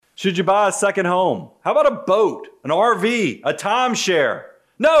Should you buy a second home? How about a boat, an RV, a timeshare?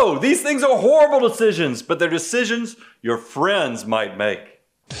 No, these things are horrible decisions, but they're decisions your friends might make.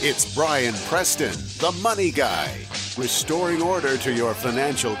 It's Brian Preston, the Money Guy, restoring order to your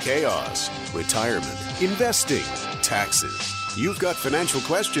financial chaos, retirement, investing, taxes. You've got financial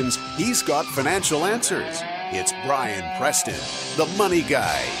questions, he's got financial answers. It's Brian Preston, the Money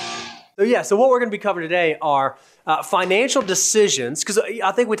Guy. So what we're going to be covering today are financial decisions, because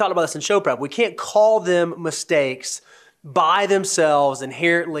I think we talked about this in show prep. We can't call them mistakes by themselves,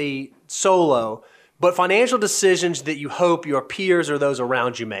 inherently solo, but financial decisions that you hope your peers or those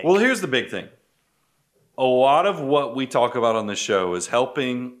around you make. Well, here's the big thing. A lot of what we talk about on this show is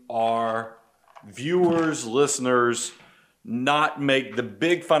helping our viewers, listeners, not make the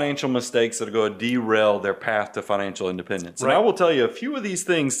big financial mistakes that are going to derail their path to financial independence. Right. And I will tell you, a few of these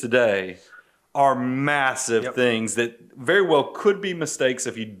things today are massive things that very well could be mistakes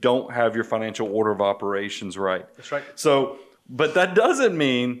if you don't have your financial order of operations right. That's right. So, but that doesn't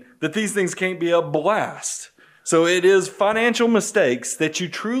mean that these things can't be a blast. So it is financial mistakes that you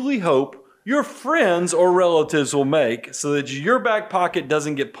truly hope your friends or relatives will make so that your back pocket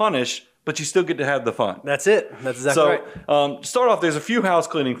doesn't get punished, but you still get to have the fun. That's it. That's exactly right. To start off, there's a few house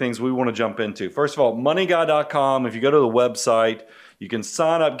cleaning things we want to jump into. First of all, moneyguy.com. If you go to the website, you can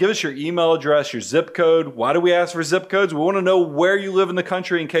sign up. Give us your email address, your zip code. Why do we ask for zip codes? We want to know where you live in the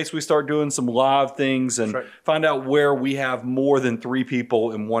country in case we start doing some live things and find out where we have more than 3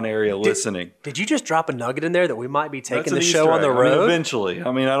 people in one area listening. Did you just drop a nugget in there that we might be taking the Easter show on the egg. road? I mean, eventually.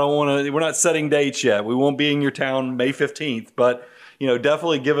 I mean, I don't want to. We're not setting dates yet. We won't be in your town May 15th, but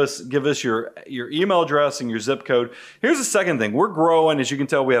definitely give us your email address and your zip code. Here's the second thing. We're growing. As you can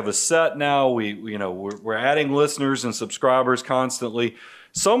tell, we have a set now. We're adding listeners and subscribers constantly.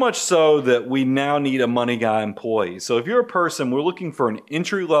 So much so that we now need a Money Guy employee. So if you're a person, we're looking for an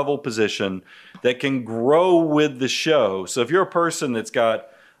entry-level position that can grow with the show. So if you're a person that's got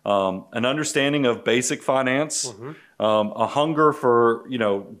an understanding of basic finance, a hunger for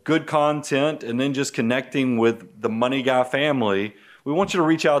good content, and then just connecting with the Money Guy family, we want you to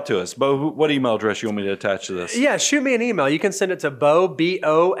reach out to us. Bo, what email address you want me to attach to this? Yeah, shoot me an email. You can send it to bo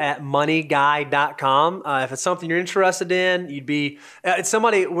at moneyguy.com. If it's something you're interested in, it's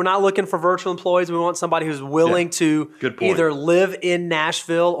somebody, we're not looking for virtual employees. We want somebody who's willing to either live in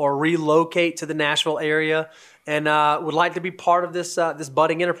Nashville or relocate to the Nashville area and would like to be part of this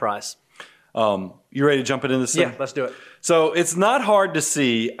budding enterprise. You ready to jump into this thing? Yeah, let's do it. So it's not hard to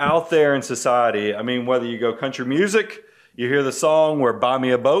see out there in society. I mean, whether you go country music, you hear the song where Buy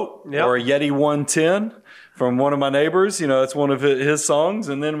Me a Boat or a Yeti 110 from one of my neighbors. That's one of his songs.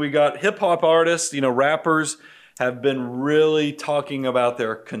 And then we got hip hop artists, rappers have been really talking about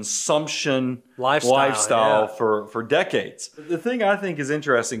their consumption lifestyle for decades. The thing I think is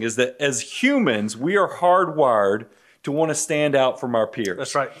interesting is that as humans, we are hardwired to want to stand out from our peers.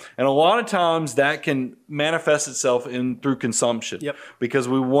 That's right. And a lot of times that can manifest itself through consumption. Because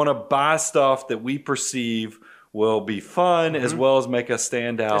we want to buy stuff that we perceive will be fun as well as make us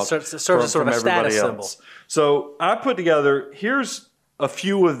stand out from everybody status else. Symbol. So I put together, here's a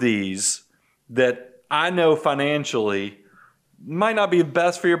few of these that I know financially might not be the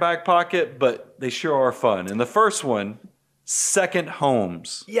best for your back pocket, but they sure are fun. And the first one, second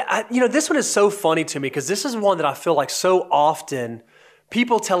homes. Yeah, this one is so funny to me because this is one that I feel like so often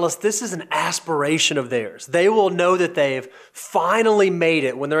people tell us this is an aspiration of theirs. They will know that they've finally made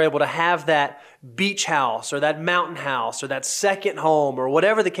it when they're able to have that beach house or that mountain house or that second home or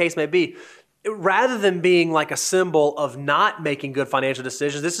whatever the case may be. Rather than being like a symbol of not making good financial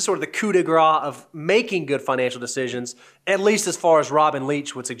decisions, this is sort of the coup de grace of making good financial decisions, at least as far as Robin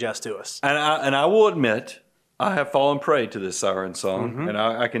Leach would suggest to us. And I will admit, I have fallen prey to this siren song. And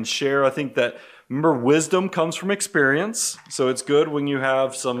I can share, I think that, remember, wisdom comes from experience. So it's good when you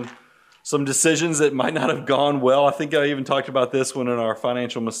have some decisions that might not have gone well. I think I even talked about this one in our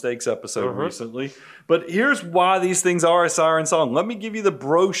financial mistakes episode recently. But here's why these things are a siren song. Let me give you the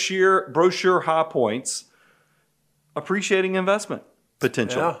brochure high points. Appreciating investment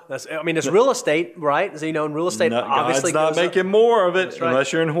potential. Yeah, it's real estate, right? So, in real estate, obviously God's not making more of it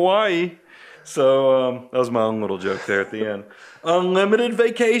unless you're in Hawaii. So that was my own little joke there at the end. Unlimited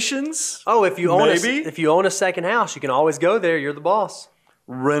vacations. Oh, if you own a second house, you can always go there. You're the boss.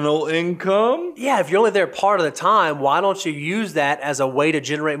 Rental income. Yeah, if you're only there part of the time, why don't you use that as a way to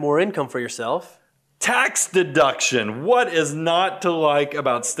generate more income for yourself? Tax deduction. What is not to like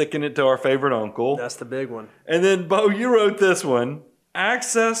about sticking it to our favorite uncle? That's the big one. And then, Bo, you wrote this one.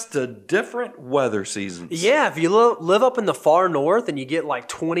 access to different weather seasons. Yeah, if you live up in the far north and you get like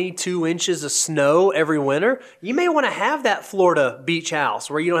 22 inches of snow every winter, you may want to have that Florida beach house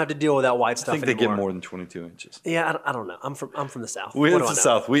where you don't have to deal with that white stuff I think they anymore. get more than 22 inches. Yeah, I don't know. I'm from the south. It's What do I the know?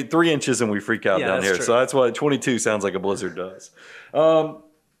 south. 3 inches and we freak out Yeah, down that's here. true. So that's why 22 sounds like a blizzard does.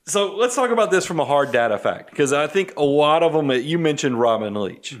 So let's talk about this from a hard data fact, because I think a lot of them, you mentioned Robin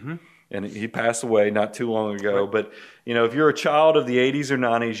Leach, and he passed away not too long ago. Right. But if you're a child of the 80s or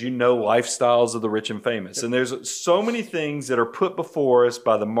 90s, you know lifestyles of the rich and famous. And there's so many things that are put before us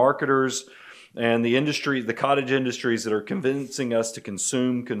by the marketers and the industry, the cottage industries, that are convincing us to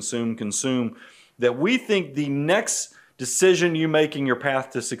consume, that we think the next decision you make in your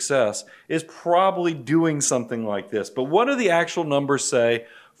path to success is probably doing something like this. But what do the actual numbers say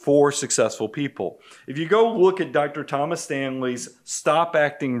for successful people? If you go look at Dr. Thomas Stanley's Stop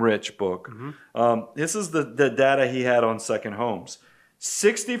Acting Rich book, this is the data he had on second homes.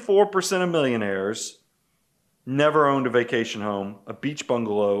 64% of millionaires never owned a vacation home, a beach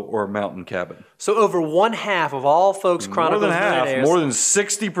bungalow, or a mountain cabin. So over one half of all folks chronicles millionaires. More than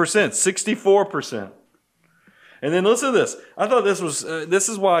 60%, 64%. And then listen to this. I thought this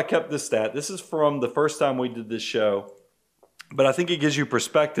is why I kept this stat. This is from the first time we did this show. But I think it gives you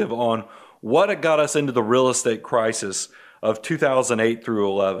perspective on what got us into the real estate crisis of 2008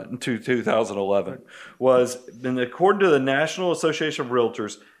 through 2011. And according to the National Association of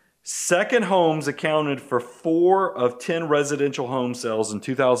Realtors, second homes accounted for 4 of 10 residential home sales in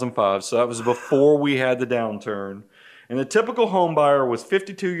 2005. So that was before we had the downturn. And the typical home buyer was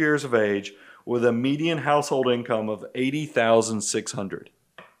 52 years of age with a median household income of $80,600.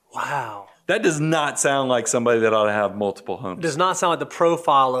 Wow. That does not sound like somebody that ought to have multiple homes. It does not sound like the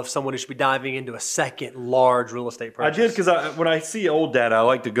profile of someone who should be diving into a second large real estate purchase. I did, because when I see old data, I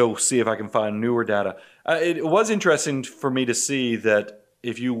like to go see if I can find newer data. It was interesting for me to see that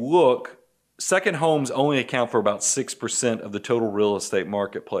if you look, second homes only account for about 6% of the total real estate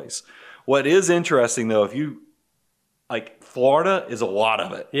marketplace. What is interesting, though, Florida is a lot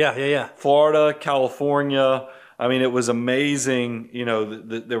of it. Yeah. Florida, California. I mean, it was amazing.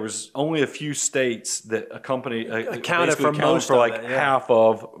 There was only a few states that accounted for half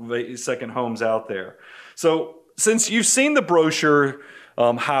of second homes out there. So since you've seen the brochure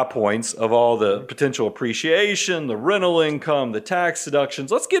high points of all the potential appreciation, the rental income, the tax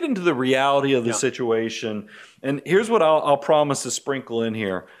deductions, let's get into the reality of the situation. And here's what I'll promise to sprinkle in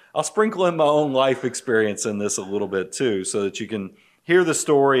here. I'll sprinkle in my own life experience in this a little bit too, so that you can hear the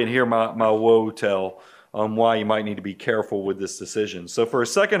story and hear my woe tell on why you might need to be careful with this decision. So for a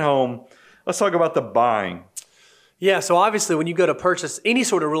second home, let's talk about the buying. Yeah, so obviously when you go to purchase any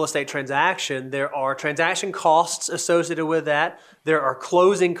sort of real estate transaction, there are transaction costs associated with that. There are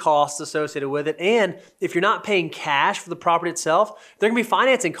closing costs associated with it. And if you're not paying cash for the property itself, there can be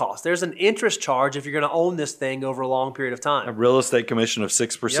financing costs. There's an interest charge if you're going to own this thing over a long period of time. A real estate commission of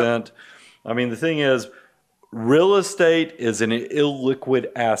 6%. Yep. I mean, the thing is, real estate is an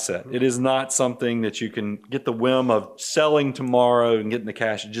illiquid asset. It is not something that you can get the whim of selling tomorrow and getting the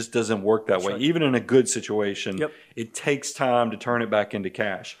cash. It just doesn't work that way. Right. Even in a good situation, It takes time to turn it back into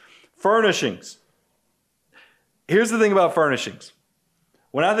cash. Furnishings. Here's the thing about furnishings.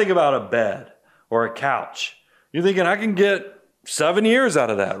 When I think about a bed or a couch, you're thinking I can get 7 years out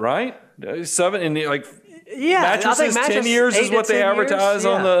of that, right? 7 and mattresses, 10 years is what they advertise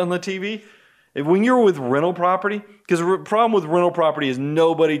on the TV. When you're with rental property, because the problem with rental property is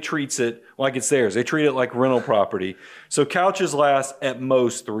nobody treats it like it's theirs. They treat it like rental property. So couches last at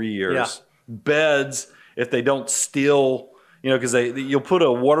most 3 years. Yeah. Beds, if they don't steal, because you'll put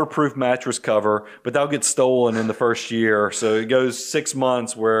a waterproof mattress cover, but they'll get stolen in the first year. So it goes 6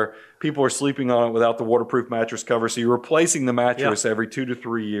 months where people are sleeping on it without the waterproof mattress cover. So you're replacing the mattress every 2 to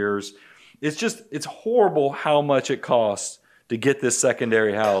 3 years. It's horrible how much it costs to get this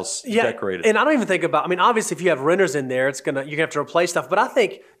secondary house decorated. And I don't even think about, obviously if you have renters in there, you're going to have to replace stuff. But I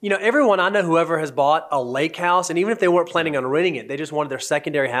think, everyone I know, whoever has bought a lake house, and even if they weren't planning on renting it, they just wanted their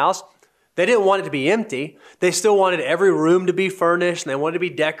secondary house, they didn't want it to be empty. They still wanted every room to be furnished, and they wanted to be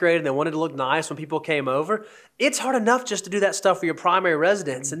decorated, and they wanted to look nice when people came over. It's hard enough just to do that stuff for your primary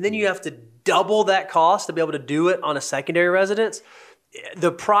residence, and then you have to double that cost to be able to do it on a secondary residence.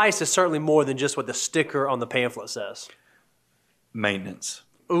 The price is certainly more than just what the sticker on the pamphlet says. Maintenance.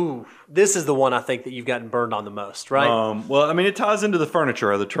 Ooh, this is the one I think that you've gotten burned on the most, right? It ties into the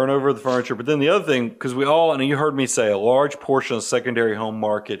furniture, the turnover of the furniture. But then the other thing, because and you heard me say, a large portion of the secondary home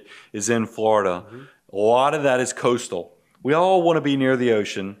market is in Florida. Mm-hmm. A lot of that is coastal. We all want to be near the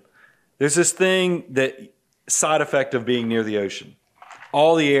ocean. There's this thing, that side effect of being near the ocean.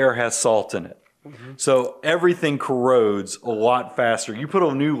 All the air has salt in it. So everything corrodes a lot faster. You put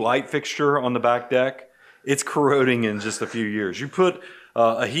a new light fixture on the back deck, it's corroding in just a few years. You put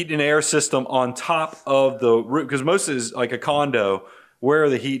a heat and air system on top of the roof, because most is like a condo. Where are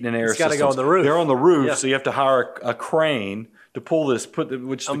the heat and air systems? It's got to go on the roof. They're on the roof, Yeah. so you have to hire a crane to pull this,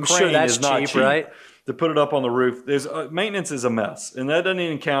 which the I'm crane sure that's is not cheap, right? to put it up on the roof. There's maintenance is a mess, and that doesn't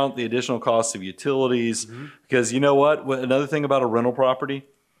even count the additional costs of utilities. Because you know what? Another thing about a rental property,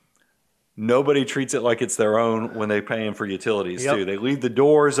 nobody treats it like it's their own when they're paying for utilities Yep. too. They leave the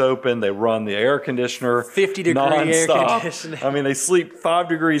doors open. They run the air conditioner 50-degree air nonstop. conditioning. I mean, they sleep 5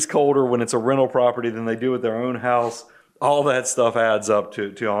 degrees colder when it's a rental property than they do at their own house. All that stuff adds up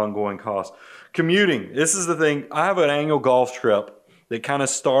to ongoing costs. Commuting. This is the thing. I have an annual golf trip that kind of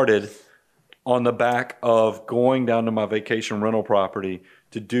started on the back of going down to my vacation rental property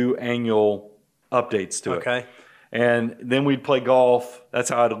to do annual updates to it. Okay. And then we'd play golf. That's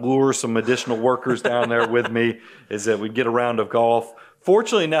how I'd lure some additional workers down there with me, is that we'd get a round of golf.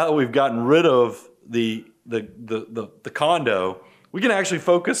 Fortunately, now that we've gotten rid of the condo, we can actually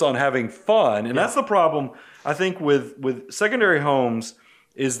focus on having fun. And that's the problem, I think, with secondary homes,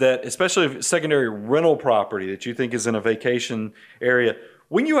 is that, especially if secondary rental property that you think is in a vacation area,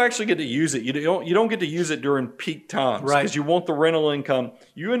 when you actually get to use it, you don't get to use it during peak times, Right. because you want the rental income.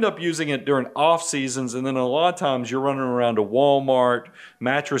 You end up using it during off seasons, and then a lot of times you're running around to Walmart,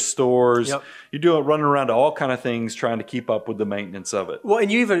 mattress stores. Yep. You're running around to all kind of things trying to keep up with the maintenance of it. Well, and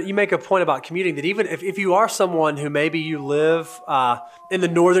you make a point about commuting, that even if you are someone who maybe you live in the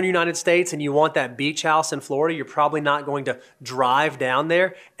northern United States and you want that beach house in Florida, you're probably not going to drive down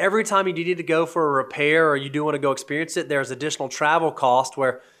there. Every time you need to go for a repair or you do want to go experience it, there's additional travel cost,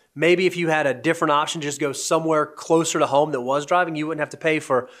 where maybe if you had a different option, just go somewhere closer to home that was driving, you wouldn't have to pay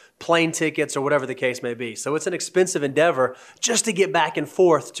for plane tickets or whatever the case may be. So it's an expensive endeavor just to get back and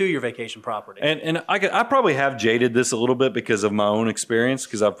forth to your vacation property. And I probably have jaded this a little bit because of my own experience,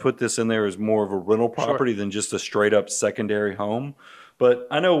 because I've put this in there as more of a rental property than just a straight up secondary home. But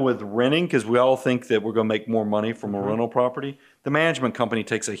I know with renting, because we all think that we're going to make more money from a rental property, the management company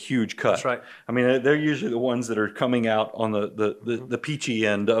takes a huge cut. That's right. I mean, they're usually the ones that are coming out on the peachy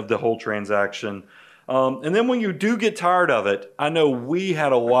end of the whole transaction. And then when you do get tired of it, I know we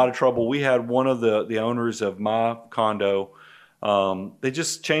had a lot of trouble. We had one of the owners of my condo, they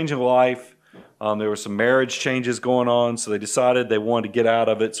just changed life. There were some marriage changes going on, so they decided they wanted to get out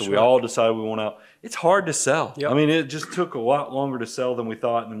of it. So we all decided we want out. It's hard to sell. Yep. I mean, it just took a lot longer to sell than we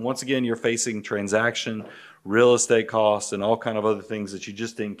thought. And once again, you're facing transaction, real estate costs, and all kind of other things that you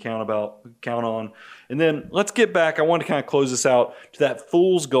just didn't count on. And then let's get back. I want to kind of close this out to that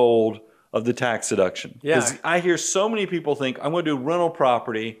fool's gold of the tax deduction. Yeah. Because I hear so many people think, I'm going to do rental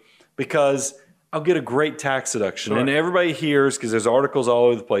property because I'll get a great tax deduction. Sure. And everybody hears, because there's articles all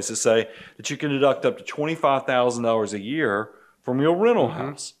over the place that say that you can deduct up to $25,000 a year from your rental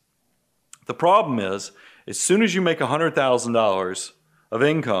house. The problem is, as soon as you make $100,000 of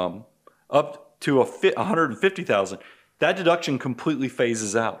income up to $150,000, that deduction completely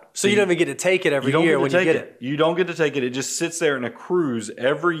phases out. So you don't even get to take it every year when you get it. You don't get to take it. It just sits there and accrues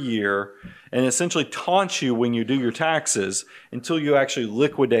every year and essentially taunts you when you do your taxes until you actually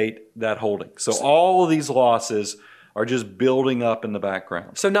liquidate that holding. So all of these losses are just building up in the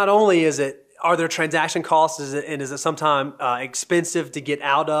background. So not only are there transaction costs, is it sometimes expensive to get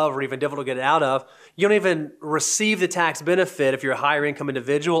out of or even difficult to get out of, you don't even receive the tax benefit if you're a higher income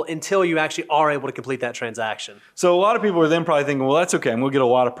individual until you actually are able to complete that transaction. So a lot of people are then probably thinking, well, that's okay. I'm going to get a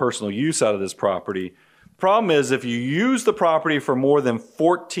lot of personal use out of this property. The problem is, if you use the property for more than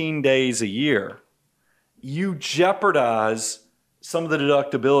 14 days a year, you jeopardize some of the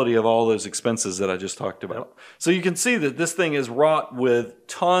deductibility of all those expenses that I just talked about. Yep. So you can see that this thing is wrought with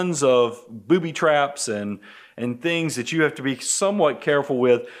tons of booby traps and things that you have to be somewhat careful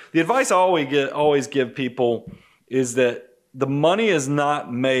with. The advice I always give people is that the money is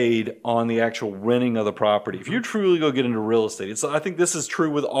not made on the actual renting of the property. If you truly go get into real estate, I think this is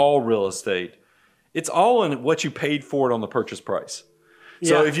true with all real estate. It's all in what you paid for it on the purchase price.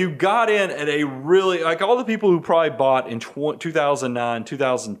 So if you got in at a really, like all the people who probably bought in 2009,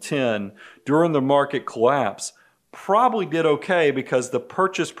 2010 during the market collapse probably did okay because the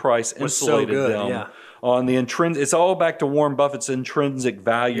purchase price insulated them on the intrinsic. It's all back to Warren Buffett's intrinsic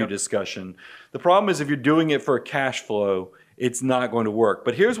value discussion. The problem is if you're doing it for a cash flow, it's not going to work.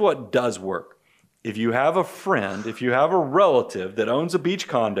 But here's what does work. If you have a friend, if you have a relative that owns a beach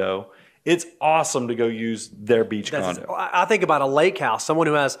condo, it's awesome to go use their beach condo. I think about a lake house, someone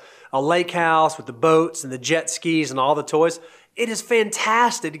who has a lake house with the boats and the jet skis and all the toys. It is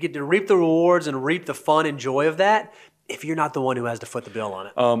fantastic to get to reap the rewards and reap the fun and joy of that. if you're not the one who has to foot the bill on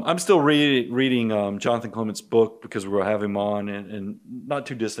it. I'm still reading Jonathan Clement's book because we'll have him on in not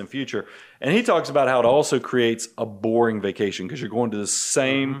too distant future. And he talks about how it also creates a boring vacation because you're going to the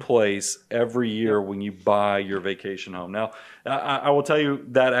same place every year when you buy your vacation home. Now, I will tell you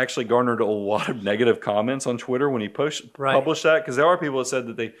that actually garnered a lot of negative comments on Twitter when he published that, because there are people that said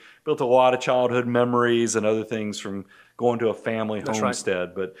that they built a lot of childhood memories and other things from going to a family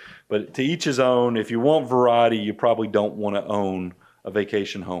homestead. Right. But to each his own. If you want variety, you probably don't want to own a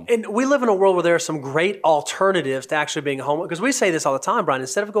vacation home. And we live in a world where there are some great alternatives to actually being home. Because we say this all the time, Brian,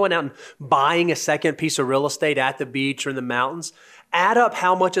 instead of going out and buying a second piece of real estate at the beach or in the mountains, add up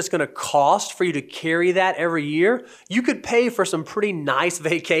how much it's going to cost for you to carry that every year. You could pay for some pretty nice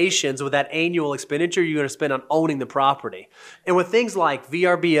vacations with that annual expenditure you're going to spend on owning the property. And with things like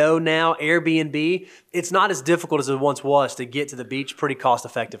VRBO now, Airbnb, it's not as difficult as it once was to get to the beach pretty cost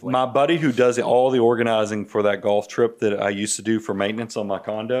effectively. My buddy who does all the organizing for that golf trip that I used to do for maintenance on my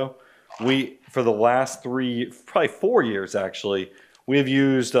condo, for the last probably 4 years actually, we have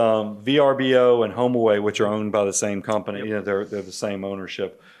used VRBO and HomeAway, which are owned by the same company. Yep. You know, they're the same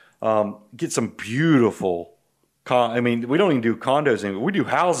ownership. Get some beautiful. We don't even do condos anymore. We do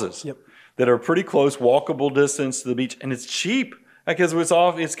houses that are pretty close, walkable distance to the beach, and it's cheap because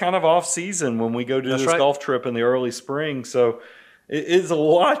it's kind of off season when we go do this golf trip in the early spring. So it's a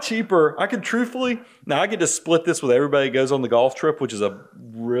lot cheaper. I get to split this with everybody that goes on the golf trip, which is a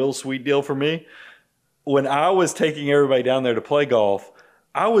real sweet deal for me. When I was taking everybody down there to play golf,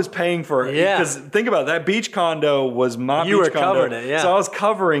 I was paying for it. Because think about it, that beach condo was my beach condo. You were covering it, So I was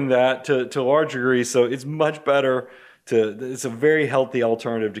covering that to a large degree. So it's much better it's a very healthy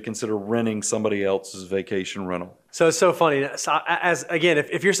alternative to consider renting somebody else's vacation rental. So it's so funny. So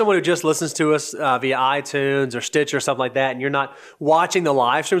if you're someone who just listens to us via iTunes or Stitch or something like that, and you're not watching the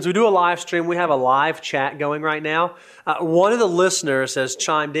live streams, we do a live stream. We have a live chat going right now. One of the listeners has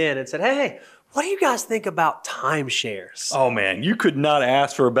chimed in and said, hey, what do you guys think about timeshares? Oh man, you could not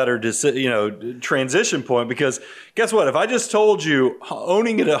ask for a better transition point, because guess what? If I just told you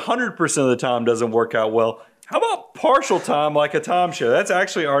owning it 100% of the time doesn't work out well, how about partial time like a timeshare? That's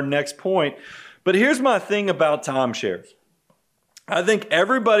actually our next point. But here's my thing about timeshares. I think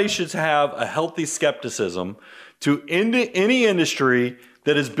everybody should have a healthy skepticism to any industry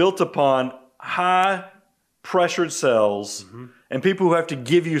that is built upon high pressured sales and people who have to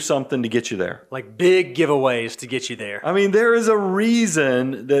give you something to get you there. Like big giveaways to get you there. I mean, there is a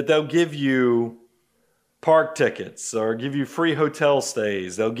reason that they'll give you park tickets or give you free hotel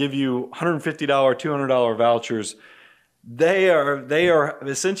stays. They'll give you $150, $200 vouchers. They are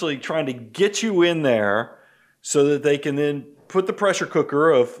essentially trying to get you in there so that they can then put the pressure cooker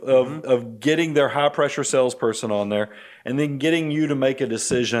of getting their high pressure salesperson on there and then getting you to make a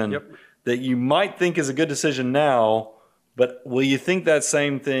decision that you might think is a good decision now, but will you think that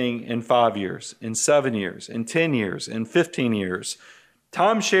same thing in 5 years, in 7 years, in 10 years, in 15 years?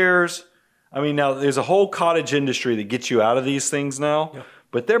 Timeshares, now there's a whole cottage industry that gets you out of these things now,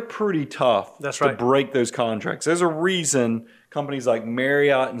 but they're pretty tough to break those contracts. There's a reason companies like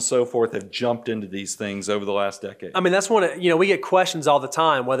Marriott and so forth have jumped into these things over the last decade. That's one of, we get questions all the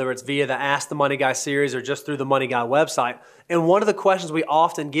time, whether it's via the Ask the Money Guy series or just through the Money Guy website. And one of the questions we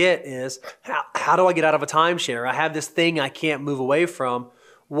often get is, how do I get out of a timeshare? I have this thing I can't move away from.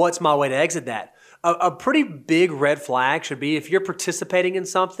 What's my way to exit that? A pretty big red flag should be if you're participating in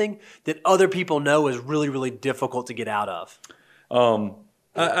something that other people know is really, really difficult to get out of.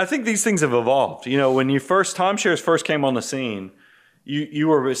 I think these things have evolved. When timeshares first came on the scene, you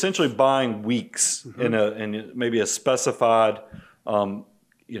were essentially buying weeks in maybe a specified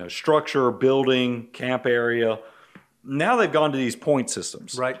structure, building, camp area. Now they've gone to these point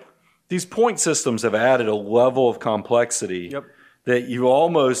systems. Right. These point systems have added a level of complexity that you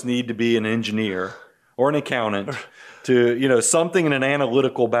almost need to be an engineer or an accountant to, something in an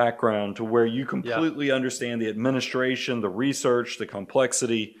analytical background to where you completely understand the administration, the research, the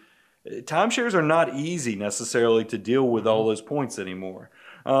complexity. Timeshares are not easy necessarily to deal with all those points anymore.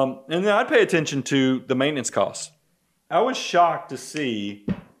 And then I'd pay attention to the maintenance costs. I was shocked to see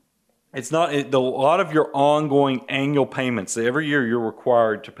a lot of your ongoing annual payments. Every year you're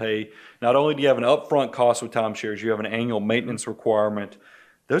required to pay. Not only do you have an upfront cost with timeshares, you have an annual maintenance requirement.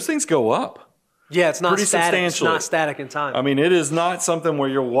 Those things go up. Yeah, it's not static. It's not static in time. It is not something where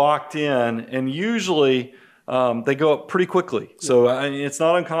you're locked in, and usually they go up pretty quickly. So it's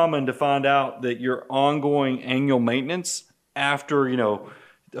not uncommon to find out that your ongoing annual maintenance after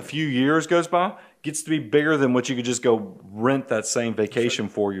a few years goes by, gets to be bigger than what you could just go rent that same vacation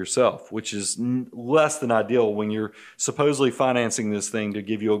for yourself, which is less than ideal when you're supposedly financing this thing to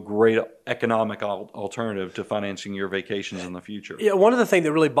give you a great economic alternative to financing your vacations in the future. Yeah, one of the things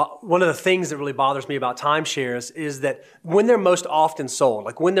that really bothers me about timeshares is that when they're most often sold,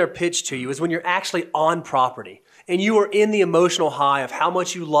 like when they're pitched to you, is when you're actually on property. And you are in the emotional high of how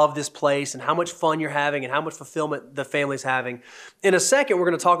much you love this place and how much fun you're having and how much fulfillment the family's having. In a second, we're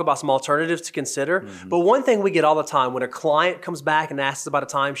going to talk about some alternatives to consider. Mm-hmm. But one thing we get all the time when a client comes back and asks about a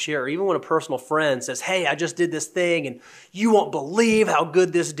timeshare, or even when a personal friend says, hey, I just did this thing and you won't believe how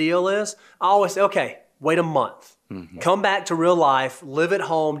good this deal is, I always say, okay, wait a month. Mm-hmm. Come back to real life, live at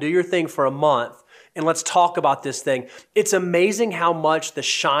home, do your thing for a month. And let's talk about this thing. It's amazing how much the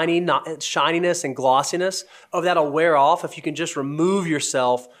shininess and glossiness of that'll wear off if you can just remove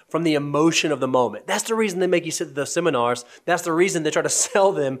yourself from the emotion of the moment. That's the reason they make you sit at the seminars. That's the reason they try to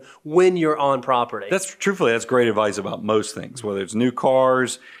sell them when you're on property. That's great advice about most things, whether it's new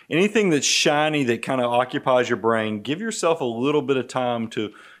cars, anything that's shiny that kind of occupies your brain. Give yourself a little bit of time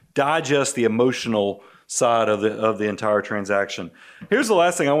to digest the emotional side of the entire transaction. Here's the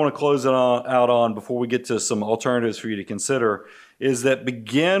last thing I want to close it out on before we get to some alternatives for you to consider, is that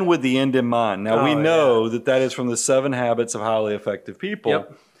begin with the end in mind. Now, we know that is from the 7 Habits of Highly Effective People.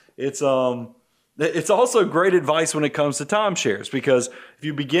 Yep. It's also great advice when it comes to timeshares, because if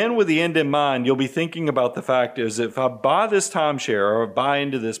you begin with the end in mind, you'll be thinking about the fact is, if I buy this timeshare or buy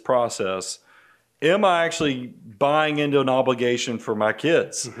into this process, am I actually buying into an obligation for my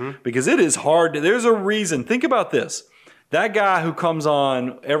kids? Mm-hmm. Because it is hard. There's a reason. Think about this. That guy who comes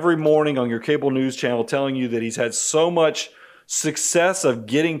on every morning on your cable news channel telling you that he's had so much success of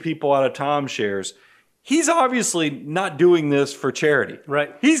getting people out of timeshares, he's obviously not doing this for charity.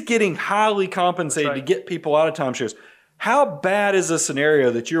 Right. He's getting highly compensated to get people out of timeshares. How bad is a scenario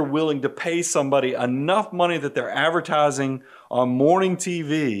that you're willing to pay somebody enough money that they're advertising on morning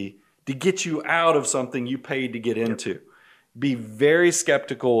TV to get you out of something you paid to get into? Yep. Be very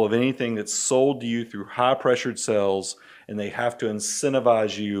skeptical of anything that's sold to you through high-pressured sales, and they have to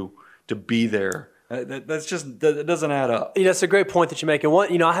incentivize you to be there. That doesn't add up. It's a great point that you make.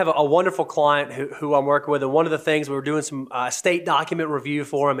 And I have a wonderful client who I'm working with, and one of the things, we were doing some state document review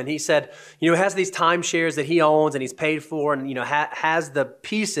for him, and he said, has these timeshares that he owns and he's paid for, and has the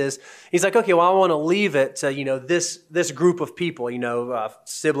pieces. He's like, okay, well, I want to leave it to this group of people,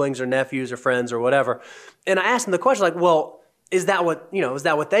 siblings or nephews or friends or whatever. And I asked him the question, like, well, is that what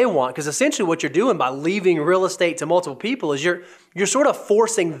they want? Because essentially what you're doing by leaving real estate to multiple people is you're sort of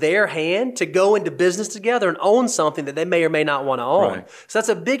forcing their hand to go into business together and own something that they may or may not want to own. Right. So that's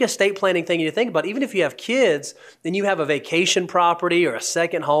a big estate planning thing you think about. Even if you have kids, then you have a vacation property or a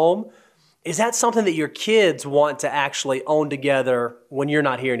second home. Is that something that your kids want to actually own together when you're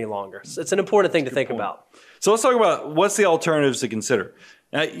not here any longer? So it's an important thing to think about. So let's talk about what's the alternatives to consider.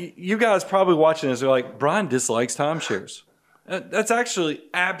 Now, you guys probably watching this are like, Brian dislikes timeshares. That's actually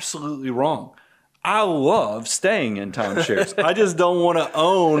absolutely wrong. I love staying in timeshares. I just don't want to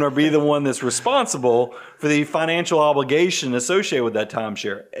own or be the one that's responsible for the financial obligation associated with that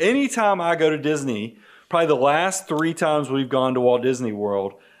timeshare. Anytime I go to Disney, probably the last 3 times we've gone to Walt Disney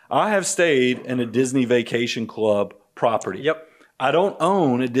World, I have stayed in a Disney Vacation Club property. Yep. I don't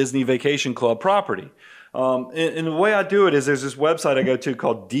own a Disney Vacation Club property. And the way I do it is there's this website I go to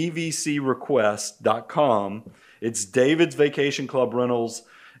called dvcrequest.com. It's David's Vacation Club Rentals.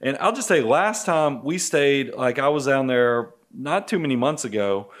 And I'll just say, last time we stayed, like I was down there not too many months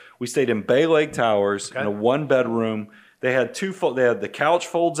ago, we stayed in Bay Lake Towers in a 1-bedroom. They had the couch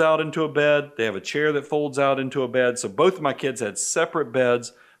folds out into a bed. They have a chair that folds out into a bed. So both of my kids had separate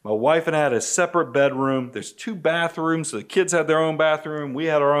beds. My wife and I had a separate bedroom. There's 2 bathrooms. So the kids had their own bathroom. We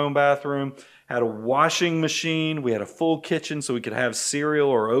had our own bathroom. Had a washing machine. We had a full kitchen so we could have cereal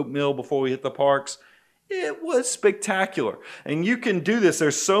or oatmeal before we hit the parks. It was spectacular. And you can do this.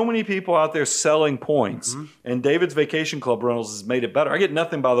 There's so many people out there selling points. Mm-hmm. And David's Vacation Club Rentals has made it better. I get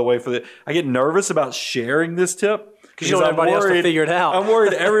nothing, by the way, for I get nervous about sharing this tip. Because you don't want everybody else to figure it out. I'm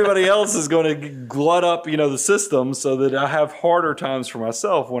worried everybody else is going to glut up, the system, so that I have harder times for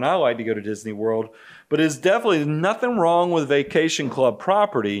myself when I like to go to Disney World. But it's definitely nothing wrong with Vacation Club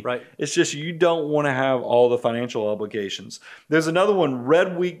property. Right. It's just you don't want to have all the financial obligations. There's another one,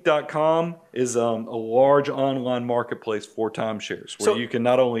 redweek.com. is a large online marketplace for timeshares where you can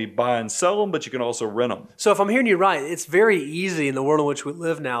not only buy and sell them, but you can also rent them. So if I'm hearing you right, it's very easy in the world in which we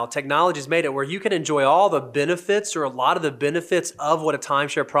live now. Technology's made it where you can enjoy all the benefits or a lot of the benefits of what a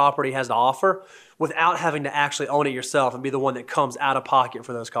timeshare property has to offer without having to actually own it yourself and be the one that comes out of pocket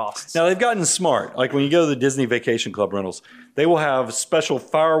for those costs. Now, they've gotten smart. Like when you go to the Disney Vacation Club rentals, they will have special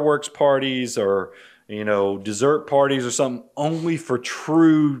fireworks parties or dessert parties or something only for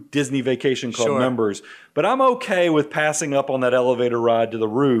true Disney Vacation Club members. But I'm okay with passing up on that elevator ride to the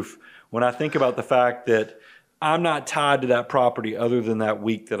roof when I think about the fact that I'm not tied to that property other than that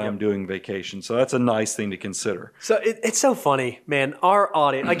week that I'm doing vacation. So that's a nice thing to consider. So it's so funny, man. Our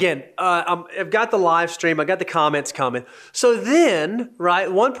audience, again, I've got the live stream. I got the comments coming. So then, right,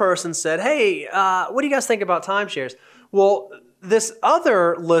 one person said, hey, what do you guys think about timeshares? Well, this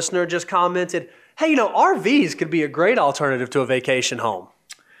other listener just commented, hey, RVs could be a great alternative to a vacation home.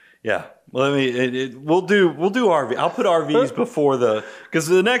 Yeah. Well, we'll do RV. I'll put RVs before because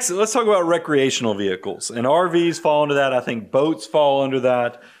let's talk about recreational vehicles. And RVs fall into that. I think boats fall under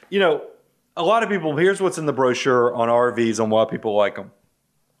that. A lot of people, here's what's in the brochure on RVs on why people like them.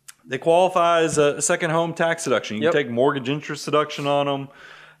 They qualify as a second home tax deduction. You can take mortgage interest deduction on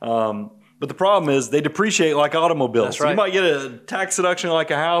them. But the problem is they depreciate like automobiles. That's right. You might get a tax deduction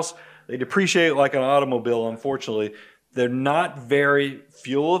like a house. They depreciate like an automobile, unfortunately. They're not very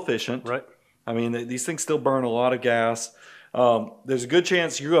fuel efficient. Right. I mean, these things still burn a lot of gas. There's a good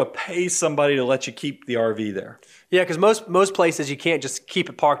chance you're going to pay somebody to let you keep the RV there. Yeah, because most places you can't just keep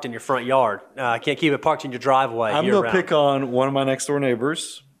it parked in your front yard. Can't keep it parked in your driveway. I'm going to pick on one of my next door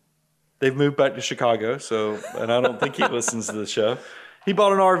neighbors. They've moved back to Chicago, and I don't think he listens to the show. He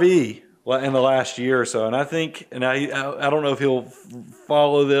bought an RV in the last year or so, and I think, and I don't know if he'll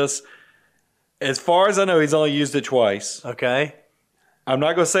follow this. As far as I know, he's only used it twice. Okay. I'm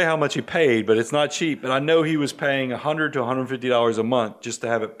not going to say how much he paid, but it's not cheap. And I know he was paying $100 to $150 a month just to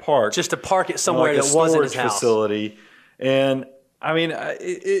have it parked. Just to park it somewhere like that wasn't his storage house. Facility. And I mean,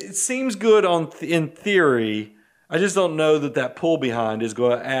 it seems good in theory. I just don't know that pull behind is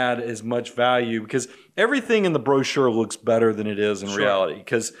going to add as much value because everything in the brochure looks better than it is in reality.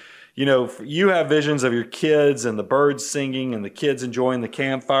 Because you have visions of your kids and the birds singing and the kids enjoying the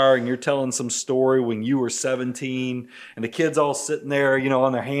campfire and you're telling some story when you were 17 and the kids all sitting there,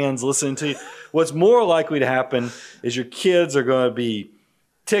 on their hands listening to you. What's more likely to happen is your kids are going to be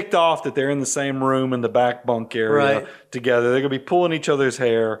ticked off that they're in the same room in the back bunk area together. They're going to be pulling each other's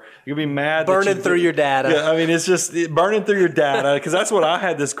hair. You're going to be mad. Burning through your data. Yeah, I mean, it's just burning through your data because that's what I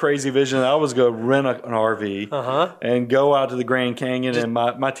had this crazy vision. I was going to rent an RV and go out to the Grand Canyon. And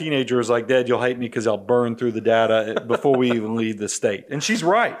my teenager was like, Dad, you'll hate me because I'll burn through the data before we even leave the state. And she's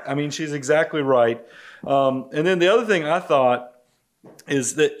right. I mean, she's exactly right. And then the other thing I thought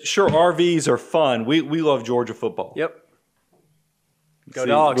is that, sure, RVs are fun. We love Georgia football. Yep. Go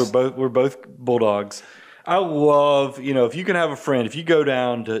Dogs. We're both Bulldogs. I love, if you can have a friend, if you go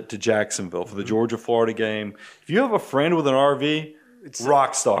down to Jacksonville for the Georgia-Florida game, if you have a friend with an RV, it's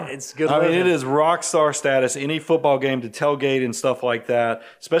rock star. It's good. I mean, it is rock star status. Any football game to tailgate and stuff like that,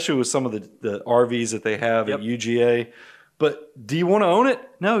 especially with some of the RVs that they have at UGA. But do you want to own it?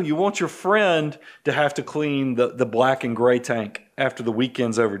 No, you want your friend to have to clean the black and gray tank after the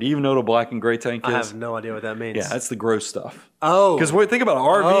weekend's over. Do you even know what a black and gray tank is? I have no idea what that means. Yeah, that's the gross stuff. Oh. Because think about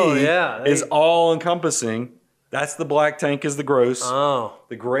it, RV is all encompassing. That's the black tank is the gross. Oh.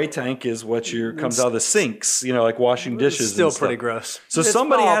 The gray tank is what comes out of the sinks, like washing dishes. It's still and stuff. pretty gross. So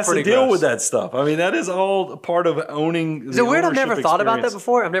somebody has to deal with that stuff. I mean, that is all part of owning. Is it weird? I've never thought about that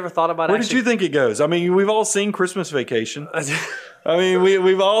before. I've never thought about it. Where did you think it goes? I mean, we've all seen Christmas Vacation. I mean,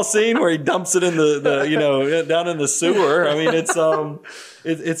 we've all seen where he dumps it in the down in the sewer. I mean, it's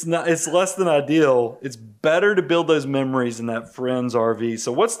less than ideal. It's better to build those memories in that friend's RV.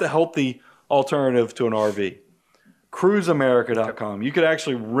 So what's the healthy alternative to an RV? CruiseAmerica.com. You could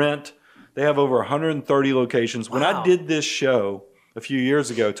actually rent. They have over 130 locations. When I did this show a few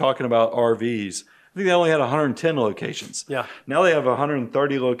years ago talking about RVs, I think they only had 110 locations. Yeah. Now they have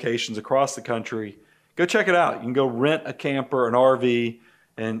 130 locations across the country. Go check it out. You can go rent a camper, an RV,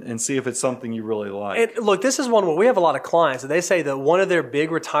 and see if it's something you really like. And look, this is one where we have a lot of clients, and they say that one of their big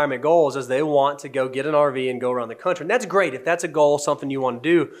retirement goals is they want to go get an RV and go around the country. And that's great. If that's a goal, something you want to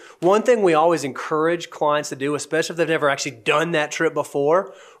do. One thing we always encourage clients to do, especially if they've never actually done that trip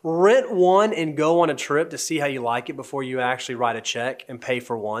before, rent one and go on a trip to see how you like it before you actually write a check and pay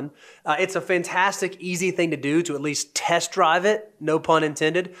for one. It's a fantastic, easy thing to do to at least test drive it, no pun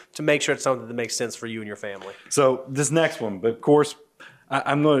intended, to make sure it's something that makes sense for you and your family. So this next one, but of course,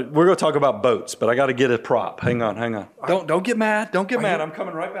 We're going to talk about boats, but I got to get a prop. Hang on. Don't get mad. Don't get mad. I'm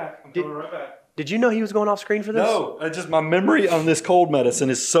coming right back. Did you know he was going off screen for this? No, just my memory on this cold medicine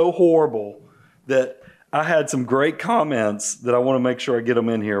is so horrible that I had some great comments that I want to make sure I get them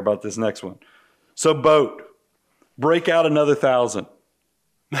in here about this next one. So boat, break out another 1,000.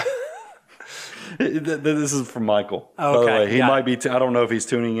 This is from Michael. Okay, by the way. He might be, I don't know if he's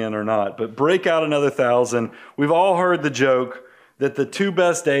tuning in or not, but break out another 1,000. We've all heard the joke that the 2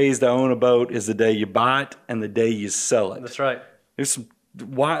 best days to own a boat is the day you buy it and the day you sell it. That's right. There's some,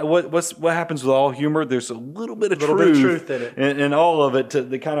 what happens with all humor? There's a little bit of truth in it. And all of it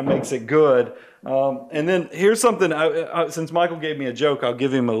that kind of makes it good. And then here's something, since Michael gave me a joke, I'll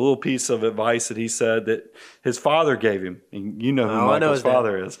give him a little piece of advice that he said that his father gave him. And you know who Michael's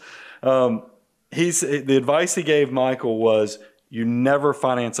father is. The advice he gave Michael was, you never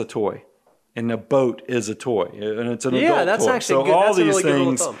finance a toy. And a boat is a toy, and it's an adult toy. That's actually good. So all that's these a really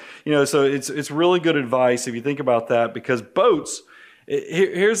things, good rule of thumb. so it's really good advice if you think about that, because boats.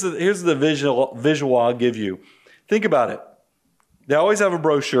 Here's the visual I'll give you. Think about it. They always have a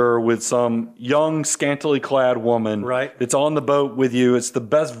brochure with some young, scantily clad woman that's on the boat with you. It's the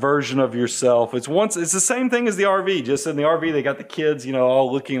best version of yourself. It's the same thing as the RV. Just in the RV, they got the kids,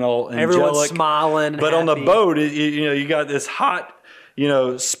 all looking all angelic. Everyone's smiling. But happy. on the boat, you got this hot,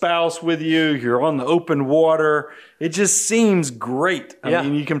 spouse with you. You're on the open water. It just seems great. I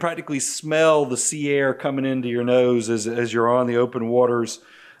mean, you can practically smell the sea air coming into your nose as you're on the open waters.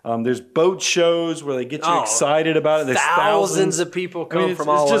 There's boat shows where they get you excited about it. There's thousands of people come from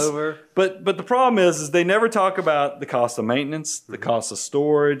all over. But the problem is they never talk about the cost of maintenance, the cost of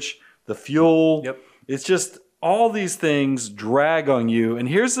storage, the fuel. Yep. It's just all these things drag on you. And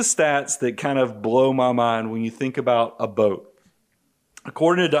here's the stats that kind of blow my mind when you think about a boat.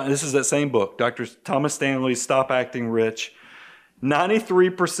 According to, this is that same book, Dr. Thomas Stanley's Stop Acting Rich,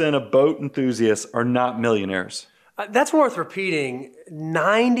 93% of boat enthusiasts are not millionaires. That's worth repeating.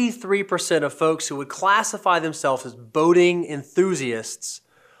 93% of folks who would classify themselves as boating enthusiasts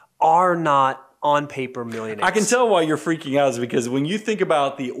are not on paper millionaires. I can tell why you're freaking out is because when you think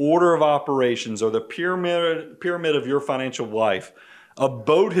about the order of operations or the pyramid of your financial life, a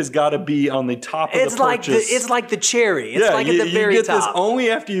boat has got to be on the top of the purchase. It's like the cherry. It's like at the very top. You get this only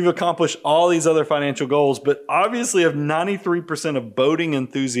after you've accomplished all these other financial goals. But obviously, if 93% of boating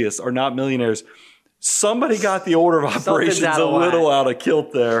enthusiasts are not millionaires, somebody got the order of operations a little out of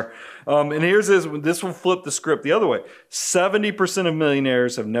kilt there. And here's this will flip the script the other way. 70% of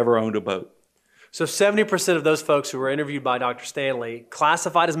millionaires have never owned a boat. So 70% of those folks who were interviewed by Dr. Stanley,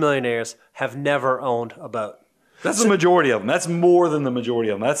 classified as millionaires, have never owned a boat. That's the majority of them. That's more than the majority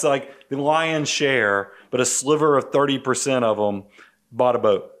of them. That's like the lion's share, but a sliver of 30% of them bought a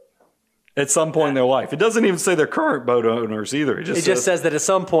boat at some point in their life. It doesn't even say they're current boat owners either. It just says that at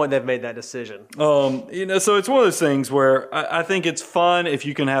some point they've made that decision. So it's one of those things where I think it's fun if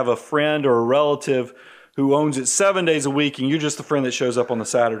you can have a friend or a relative who owns it 7 days a week, and you're just the friend that shows up on the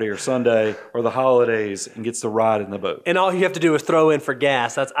Saturday or Sunday or the holidays and gets to ride in the boat. And all you have to do is throw in for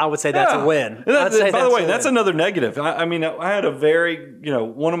gas. I would say that's a win. By the way, that's another negative. I mean, I had a very,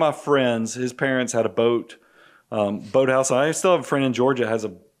 one of my friends, his parents had a boathouse. I still have a friend in Georgia that has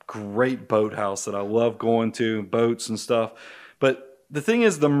a great boathouse that I love going to, boats and stuff. But the thing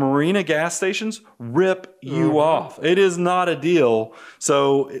is, the marina gas stations rip you off. It is not a deal.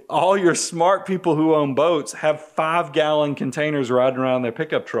 So all your smart people who own boats have 5-gallon containers riding around their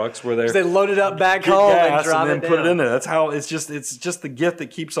pickup trucks where they load it up back home and drive and then put it in there. That's how it's just the gift that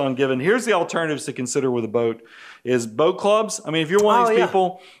keeps on giving. Here's the alternatives to consider with a boat is boat clubs. I mean, if you're one of these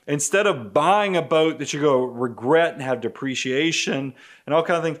people, instead of buying a boat that you're going to regret and have depreciation and all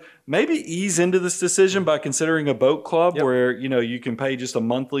kind of things, maybe ease into this decision by considering a boat club where, you can pay just a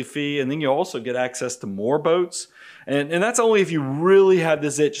monthly fee and then you also get access to more boats. And that's only if you really have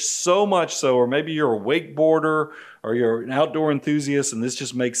this itch so much so, or maybe you're a wakeboarder or you're an outdoor enthusiast and this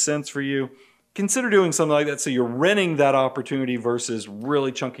just makes sense for you. Consider doing something like that so you're renting that opportunity versus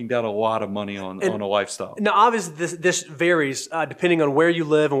really chunking down a lot of money on a lifestyle. Now, obviously, this varies depending on where you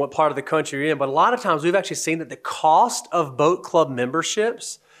live and what part of the country you're in, but a lot of times we've actually seen that the cost of boat club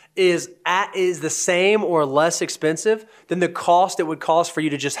memberships is the same or less expensive than the cost it would cost for you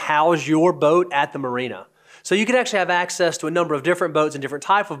to just house your boat at the marina. So you could actually have access to a number of different boats and different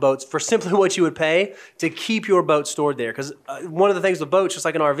type of boats for simply what you would pay to keep your boat stored there. Because one of the things with boats, just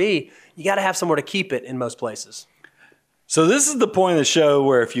like an RV, you got to have somewhere to keep it in most places. So this is the point of the show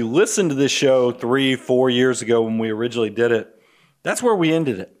where if you listen to this show 3-4 years ago when we originally did it, that's where we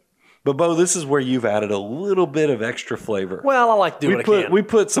ended it. But Bo, this is where you've added a little bit of extra flavor. Well, I like to do what I can. We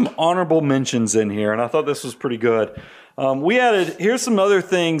put some honorable mentions in here, and I thought this was pretty good. We added, here's some other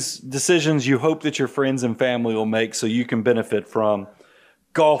things, decisions you hope that your friends and family will make so you can benefit from.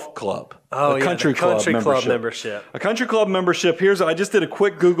 Golf club. Oh, a country club membership. A country club membership. I just did a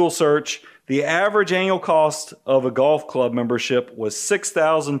quick Google search. The average annual cost of a golf club membership was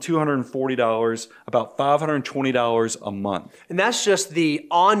 $6,240, about $520 a month. And that's just the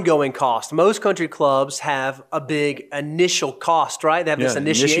ongoing cost. Most country clubs have a big initial cost, right? They have this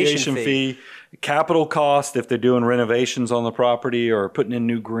initiation fee. Capital cost if they're doing renovations on the property or putting in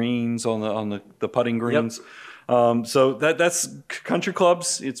new greens on the putting greens. Yep. So that's country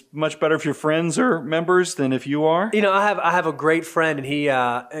clubs. It's much better if your friends are members than if you are. I have a great friend, and he,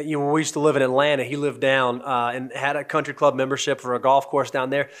 when we used to live in Atlanta, he lived down and had a country club membership for a golf course down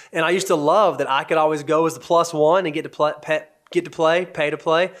there. And I used to love that I could always go as the +1 and get to pay to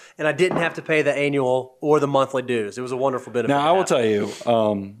play, and I didn't have to pay the annual or the monthly dues. It was a wonderful benefit. Now I will tell you,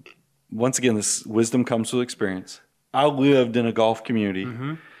 once again, this wisdom comes with experience. I lived in a golf community.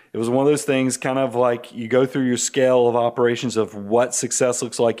 Mm-hmm. It was one of those things, kind of like you go through your scale of operations of what success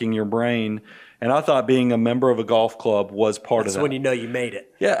looks like in your brain. And I thought being a member of a golf club was part of that. That's when you know you made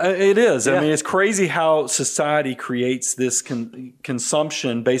it. Yeah, it is. Yeah. I mean, it's crazy how society creates this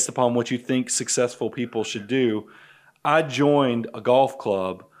consumption based upon what you think successful people should do. I joined a golf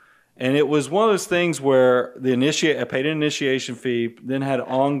club, and it was one of those things where I paid an initiation fee, then had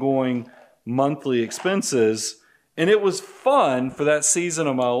ongoing monthly expenses. And it was fun for that season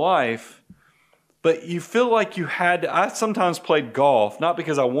of my life, but you feel like you had to. I sometimes played golf, not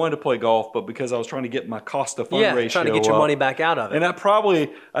because I wanted to play golf, but because I was trying to get my cost to fund ratio trying to get your money back out of it. And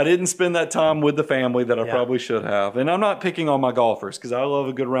I didn't spend that time with the family that I probably should have. And I'm not picking on my golfers because I love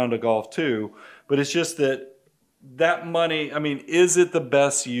a good round of golf too, but it's just that money, I mean, is it the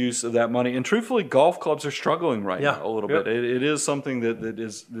best use of that money? And truthfully, golf clubs are struggling right now a little bit. It is something that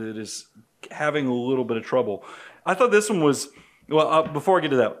is having a little bit of trouble. I thought this one was, before I get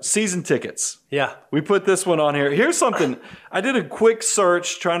to that, season tickets. Yeah. We put this one on here. Here's something. I did a quick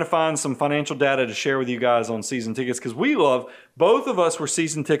search trying to find some financial data to share with you guys on season tickets because both of us were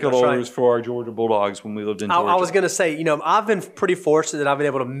season ticket holders for our Georgia Bulldogs when we lived in Georgia. I was going to say, I've been pretty fortunate that I've been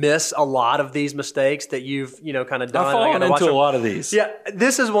able to miss a lot of these mistakes that you've, kind of done. I've fallen into a lot of these. Yeah,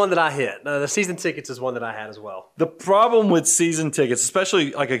 this is one that I hit. The season tickets is one that I had as well. The problem with season tickets,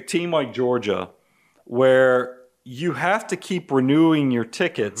 especially like a team like Georgia, where you have to keep renewing your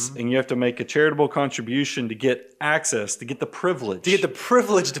tickets and you have to make a charitable contribution to get access, to get the privilege. To get the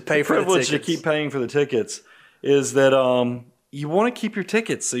privilege to pay for the tickets. The privilege to keep paying for the tickets is that you want to keep your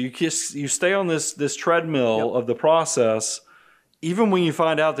tickets. So you stay on this treadmill of the process even when you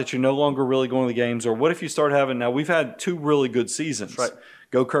find out that you're no longer really going to the games. Or what if you start having, now we've had 2 really good seasons. That's right.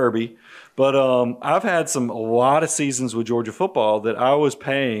 Go Kirby. But I've had a lot of seasons with Georgia football that I was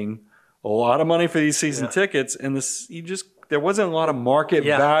paying a lot of money for these season tickets, and there wasn't a lot of market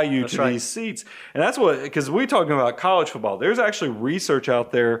value to these seats. And that's because we're talking about college football. There's actually research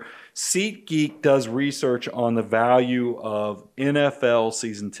out there. SeatGeek does research on the value of NFL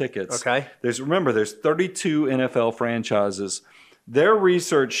season tickets. Okay. There's 32 NFL franchises. Their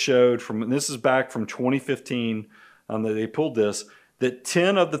research showed this is back from 2015, that they pulled this, that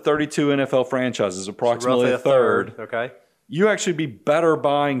 10 of the 32 NFL franchises, approximately a third, you actually be better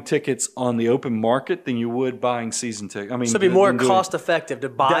buying tickets on the open market than you would buying season tickets. I mean, so it'd be more cost effective to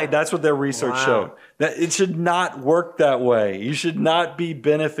buy. That's what their research showed. That it should not work that way. You should not be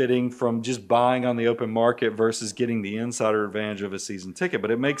benefiting from just buying on the open market versus getting the insider advantage of a season ticket. But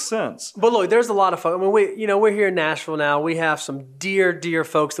it makes sense. But look, there's a lot of folks. I mean, we're here in Nashville now. We have some dear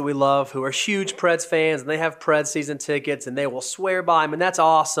folks that we love who are huge Preds fans, and they have Preds season tickets, and they will swear by them, and that's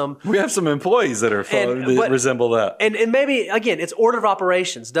awesome. We have some employees that resemble that. And maybe, again, it's order of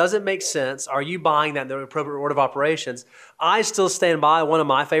operations. Does it make sense? Are you buying that in the appropriate order of operations? I still stand by one of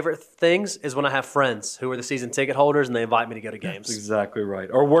my favorite things is when I have friends who are the season ticket holders and they invite me to go to games. That's exactly right.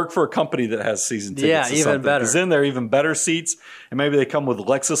 Or work for a company that has season tickets. Yeah, even better. Because then they're even better seats, and maybe they come with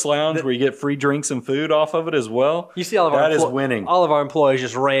Lexus Lounge where you get free drinks and food off of it as well. You see all of that is winning. All of our employees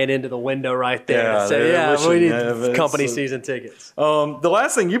just ran into the window right there and said, we need company season tickets. The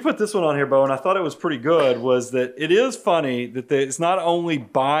last thing, you put this one on here, Bo, and I thought it was pretty good, was that it is funny that it's not only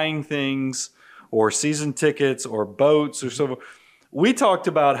buying things or season tickets or boats or so. We talked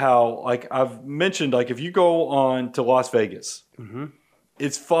about how, like I've mentioned, like if you go on to Las Vegas,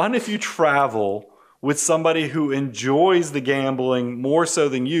 it's fun if you travel with somebody who enjoys the gambling more so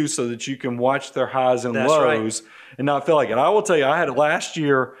than you, so that you can watch their highs and lows and not feel like it. I will tell you, last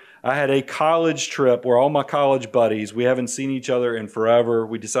year, I had a college trip where all my college buddies, we haven't seen each other in forever.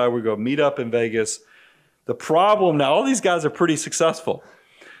 We decided we'd go meet up in Vegas. The problem now, all these guys are pretty successful.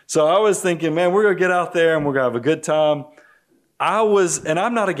 So I was thinking, man, we're going to get out there and we're going to have a good time. And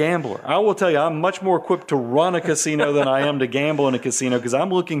I'm not a gambler. I will tell you, I'm much more equipped to run a casino than I am to gamble in a casino because I'm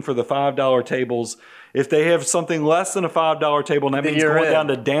looking for the $5 tables. If they have something less than a $5 table, and that means going down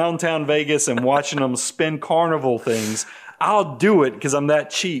to downtown Vegas and watching them spin carnival things, I'll do it because I'm that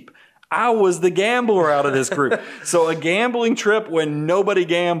cheap. I was the gambler out of this group. So a gambling trip when nobody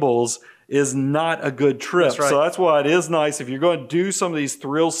gambles is not a good trip. That's right. So that's why it is nice if you're going to do some of these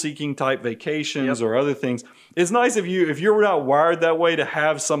thrill-seeking type vacations or other things. It's nice if you're not wired that way to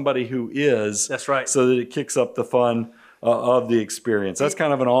have somebody who is. That's right. So that it kicks up the fun of the experience. That's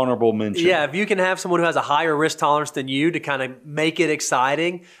kind of an honorable mention. Yeah, if you can have someone who has a higher risk tolerance than you to kind of make it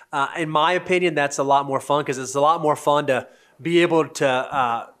exciting, in my opinion, that's a lot more fun because it's a lot more fun to be able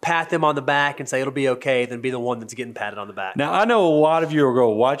to pat them on the back and say it'll be okay than be the one that's getting patted on the back. Now, I know a lot of you are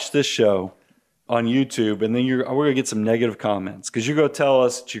going to watch this show on YouTube, and then we're going to get some negative comments because you're going to tell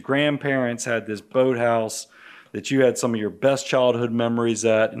us that your grandparents had this boathouse that you had some of your best childhood memories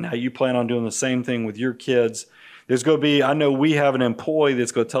at, and how you plan on doing the same thing with your kids. There's going to be, I know we have an employee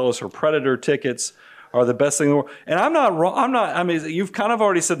that's going to tell us her Predator tickets are the best thing in the world. And I'm not wrong. I mean, you've kind of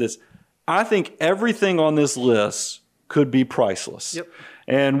already said this. I think everything on this list could be priceless. Yep.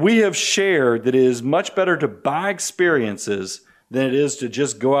 And we have shared that it is much better to buy experiences than it is to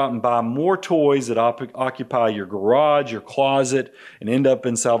just go out and buy more toys that occupy your garage, your closet, and end up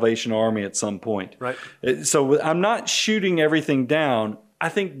in Salvation Army at some point. Right. So I'm not shooting everything down. I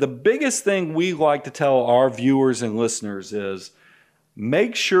think the biggest thing we like to tell our viewers and listeners is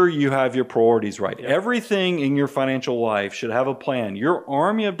make sure you have your priorities right. Yep. Everything in your financial life should have a plan. Your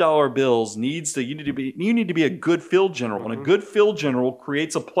army of dollar bills you need to be a good field general, and a good field general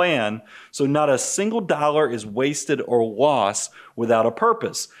creates a plan so not a single dollar is wasted or lost without a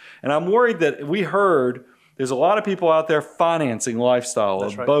purpose. And I'm worried that there's a lot of people out there financing lifestyle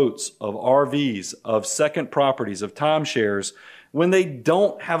of boats, of RVs, of second properties, of timeshares when they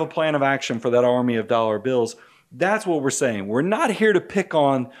don't have a plan of action for that army of dollar bills. That's what we're saying. We're not here to pick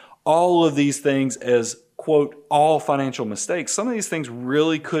on all of these things as, quote, all financial mistakes. Some of these things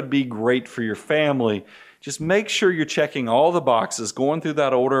really could be great for your family. Just make sure you're checking all the boxes, going through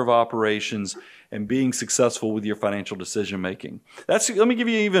that order of operations, and being successful with your financial decision making. Let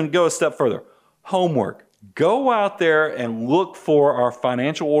me go a step further. Homework. Go out there and look for our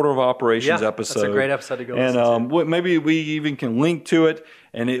financial order of operations episode. That's a great episode to go listen to. Maybe we even can link to it,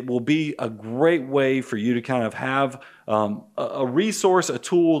 and it will be a great way for you to kind of have a resource, a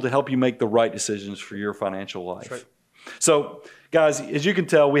tool to help you make the right decisions for your financial life. That's right. So, guys, as you can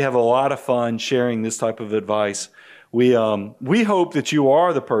tell, we have a lot of fun sharing this type of advice. We hope that you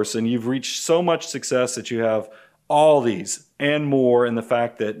are the person. You've reached so much success that you have all these and more, in the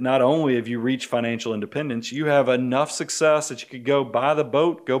fact that not only have you reached financial independence, you have enough success that you could go buy the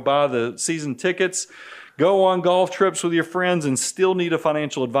boat, go buy the season tickets, go on golf trips with your friends, and still need a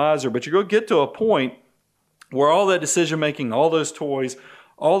financial advisor. But you're going to get to a point where all that decision making, all those toys,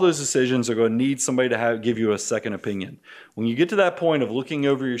 all those decisions are going to need somebody to give you a second opinion. When you get to that point of looking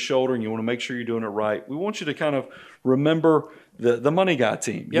over your shoulder and you want to make sure you're doing it right, we want you to kind of remember the Money Guy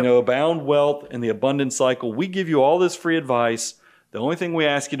team. Yep. Abound Wealth and the Abundance Cycle. We give you all this free advice. The only thing we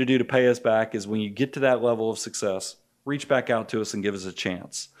ask you to do to pay us back is when you get to that level of success, reach back out to us and give us a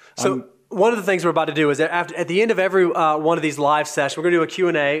chance. So one of the things we're about to do is at the end of every one of these live sessions, we're going to do a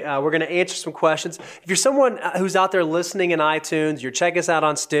Q&A. We're going to answer some questions. If you're someone who's out there listening in iTunes, you're checking us out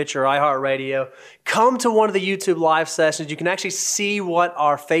on Stitch or iHeartRadio, come to one of the YouTube live sessions. You can actually see what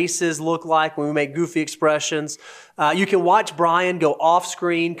our faces look like when we make goofy expressions. You can watch Brian go off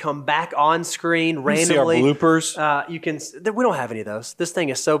screen, come back on screen randomly. See our bloopers. We don't have any of those. This thing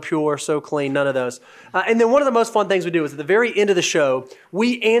is so pure, so clean, none of those. And then one of the most fun things we do is at the very end of the show,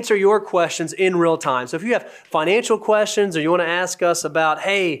 we answer your questions in real time. So if you have financial questions or you want to ask us about,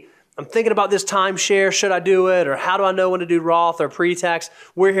 hey, I'm thinking about this timeshare, should I do it? Or how do I know when to do Roth or pre-tax?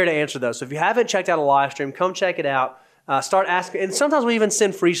 We're here to answer those. So if you haven't checked out a live stream, come check it out. Start asking, and sometimes we even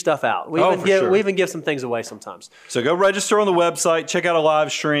send free stuff out. We even give some things away sometimes. So go register on the website, check out a live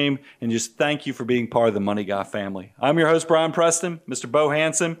stream, and just thank you for being part of the Money Guy family. I'm your host, Brian Preston, Mr. Bo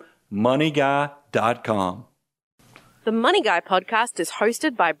Hansen, moneyguy.com. The Money Guy podcast is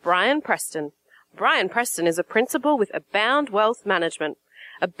hosted by Brian Preston. Brian Preston is a principal with Abound Wealth Management.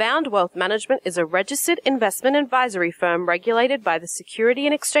 Abound Wealth Management is a registered investment advisory firm regulated by the Security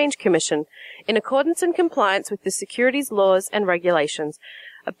and Exchange Commission in accordance and compliance with the securities laws and regulations.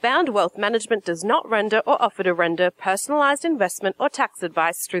 Abound Wealth Management does not render or offer to render personalized investment or tax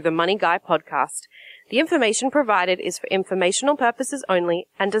advice through the Money Guy podcast. The information provided is for informational purposes only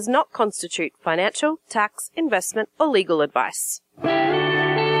and does not constitute financial, tax, investment, or legal advice.